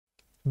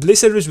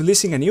Blizzard is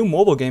releasing a new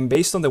mobile game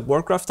based on the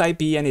Warcraft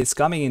IP and it's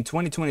coming in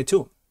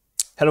 2022.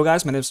 Hello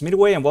guys, my name is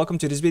Midway and welcome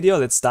to this video.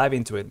 Let's dive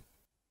into it.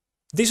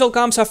 This all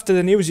comes after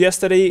the news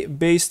yesterday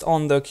based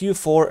on the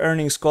Q4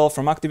 earnings call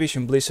from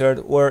Activision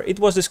Blizzard, where it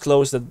was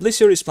disclosed that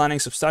Blizzard is planning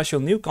substantial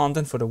new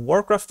content for the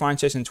Warcraft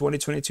franchise in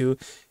 2022,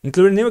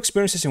 including new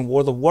experiences in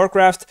World of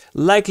Warcraft,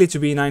 likely to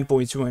be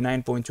 9.2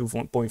 and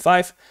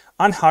 9.2.5,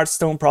 and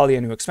Hearthstone, probably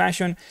a new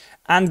expansion,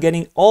 and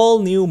getting all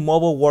new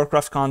mobile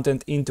Warcraft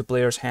content into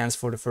players' hands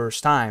for the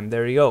first time.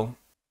 There you go.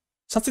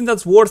 Something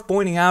that's worth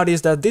pointing out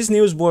is that this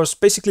news was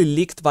basically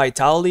leaked by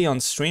Tali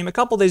on stream a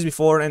couple days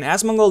before, and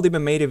Asmongold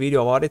even made a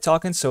video about it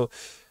talking, so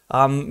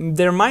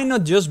there might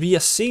not just be a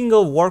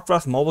single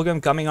Warcraft mobile game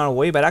coming our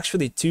way, but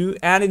actually two,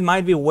 and it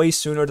might be way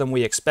sooner than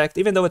we expect.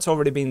 Even though it's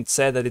already been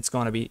said that it's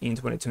going to be in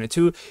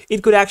 2022,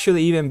 it could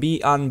actually even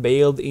be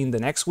unveiled in the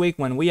next week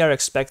when we are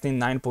expecting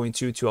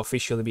 9.2 to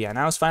officially be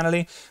announced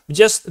finally.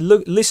 Just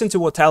listen to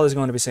what Tali is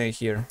going to be saying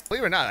here.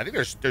 Believe it or not, I think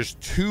there's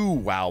two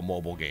WoW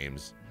mobile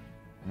games.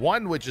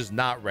 One which is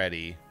not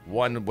ready,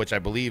 one which I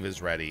believe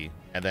is ready,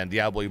 and then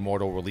Diablo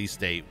Immortal release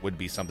date would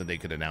be something they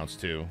could announce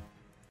too.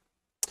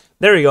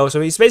 There you go.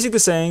 So he's basically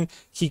saying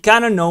he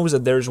kind of knows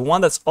that there's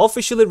one that's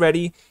officially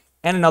ready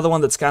and another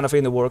one that's kind of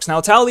in the works. Now,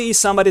 Tali is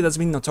somebody that's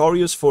been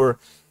notorious for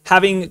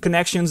having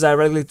connections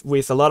directly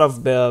with a lot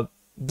of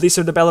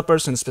Blizzard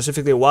developers and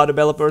specifically WoW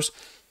developers.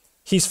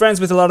 He's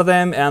friends with a lot of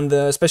them, and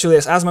especially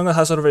as Asmongold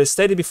has already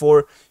stated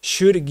before,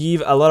 should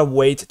give a lot of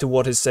weight to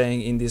what he's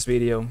saying in this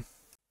video.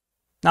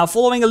 Now,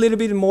 following a little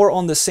bit more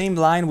on the same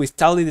line with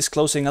Tali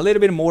disclosing a little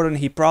bit more than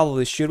he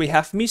probably should, we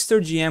have Mr.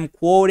 GM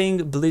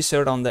quoting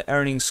Blizzard on the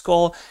earnings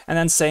call and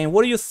then saying,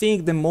 what do you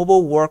think the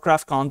mobile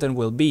Warcraft content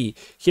will be?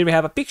 Here we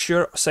have a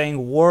picture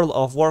saying World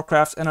of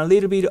Warcraft and a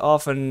little bit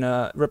of an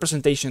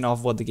representation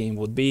of what the game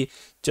would be,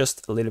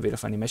 just a little bit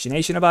of an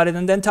imagination about it,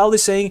 and then Tali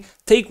saying,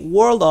 take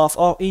World off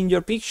in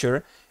your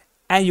picture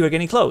and you are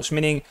getting close,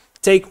 meaning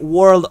take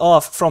World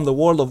off from the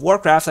World of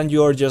Warcraft and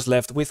you're just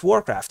left with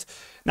Warcraft.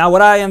 Now,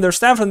 what I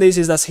understand from this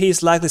is that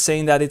he's likely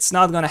saying that it's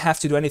not going to have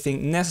to do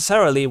anything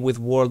necessarily with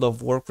World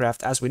of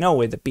Warcraft as we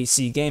know it, the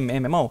PC game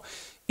MMO.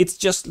 It's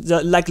just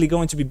likely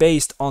going to be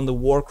based on the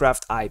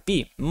Warcraft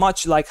IP.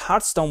 Much like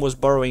Hearthstone was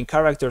borrowing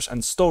characters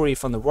and story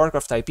from the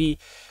Warcraft IP,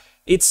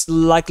 it's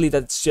likely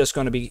that it's just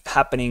going to be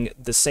happening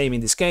the same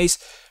in this case.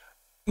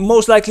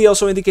 Most likely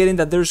also indicating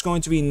that there's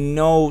going to be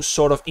no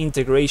sort of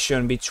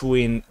integration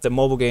between the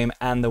mobile game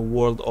and the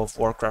World of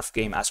Warcraft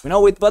game as we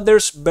know it, but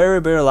there's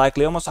very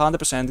likely, almost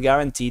 100%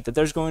 guaranteed, that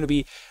there's going to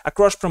be a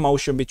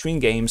cross-promotion between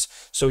games,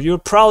 so you'll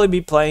probably be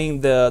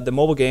playing the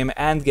mobile game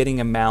and getting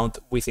a mount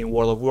within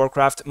World of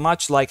Warcraft,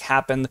 much like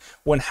happened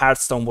when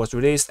Hearthstone was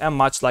released, and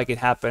much like it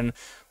happened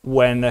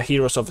when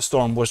Heroes of the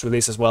Storm was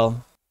released as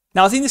well.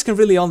 Now, I think this can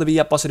really only be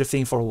a positive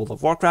thing for World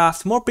of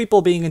Warcraft. More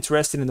people being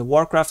interested in the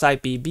Warcraft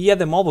IP via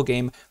the mobile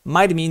game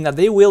might mean that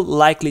they will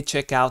likely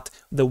check out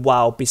the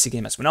WoW PC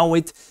game as we know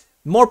it.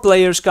 More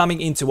players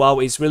coming into WoW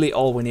is really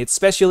all we need,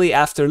 especially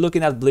after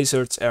looking at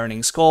Blizzard's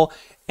earnings call.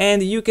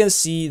 And you can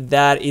see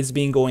that it's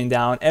been going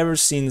down ever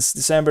since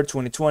December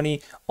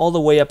 2020 all the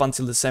way up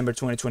until December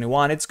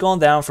 2021. It's gone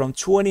down from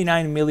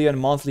 29 million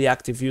monthly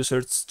active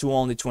users to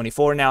only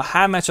 24. Now,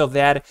 how much of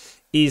that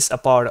is a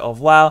part of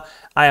WoW,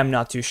 I am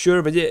not too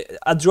sure, but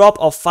a drop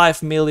of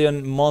 5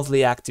 million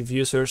monthly active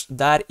users,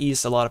 that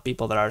is a lot of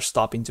people that are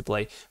stopping to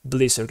play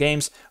Blizzard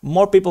games.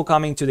 More people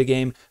coming to the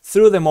game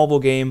through the mobile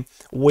game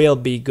will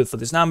be good for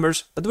these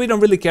numbers, but we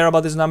don't really care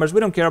about these numbers. We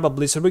don't care about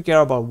Blizzard, we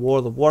care about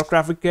World of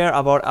Warcraft, we care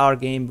about our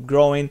game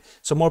growing,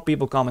 so more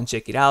people come and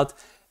check it out.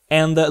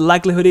 And the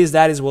likelihood is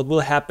that is what will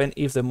happen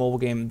if the mobile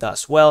game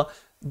does well.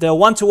 The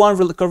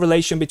one-to-one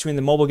correlation between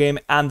the mobile game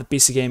and the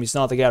PC game is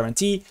not a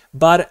guarantee,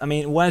 but I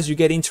mean, once you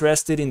get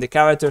interested in the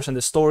characters and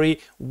the story,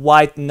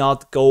 why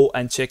not go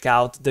and check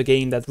out the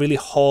game that really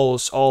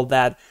holds all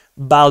that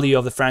value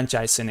of the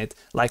franchise in it,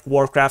 like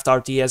Warcraft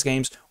RTS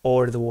games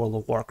or the World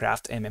of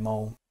Warcraft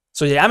MMO.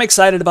 So yeah, I'm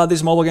excited about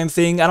this mobile game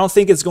thing. I don't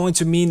think it's going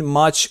to mean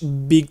much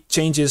big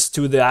changes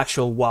to the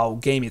actual WoW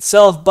game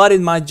itself, but it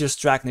might just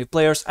attract new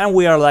players, and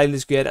we are likely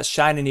to get a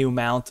shiny new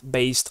mount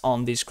based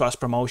on this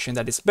cross-promotion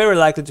that is very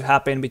likely to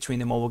happen between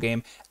the mobile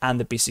game and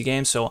the PC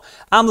game. So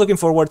I'm looking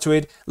forward to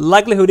it.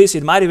 Likelihood is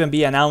it might even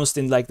be announced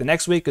in like the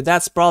next week.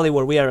 That's probably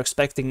where we are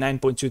expecting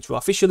 9.2 to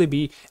officially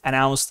be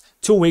announced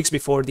 2 weeks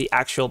before the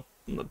actual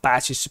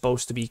patch is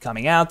supposed to be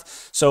coming out.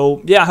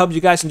 So yeah, I hope you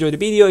guys enjoyed the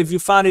video. If you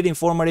found it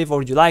informative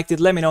or you liked it,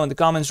 let me know in the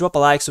comments, drop a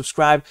like,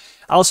 subscribe.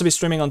 I'll also be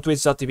streaming on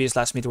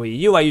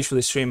twitch.tv/midwayeu. I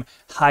usually stream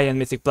high-end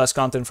Mythic Plus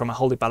content from a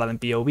Holy Paladin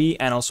POV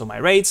and also my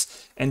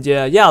raids. And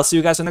yeah, I'll see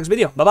you guys in the next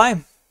video. Bye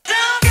bye.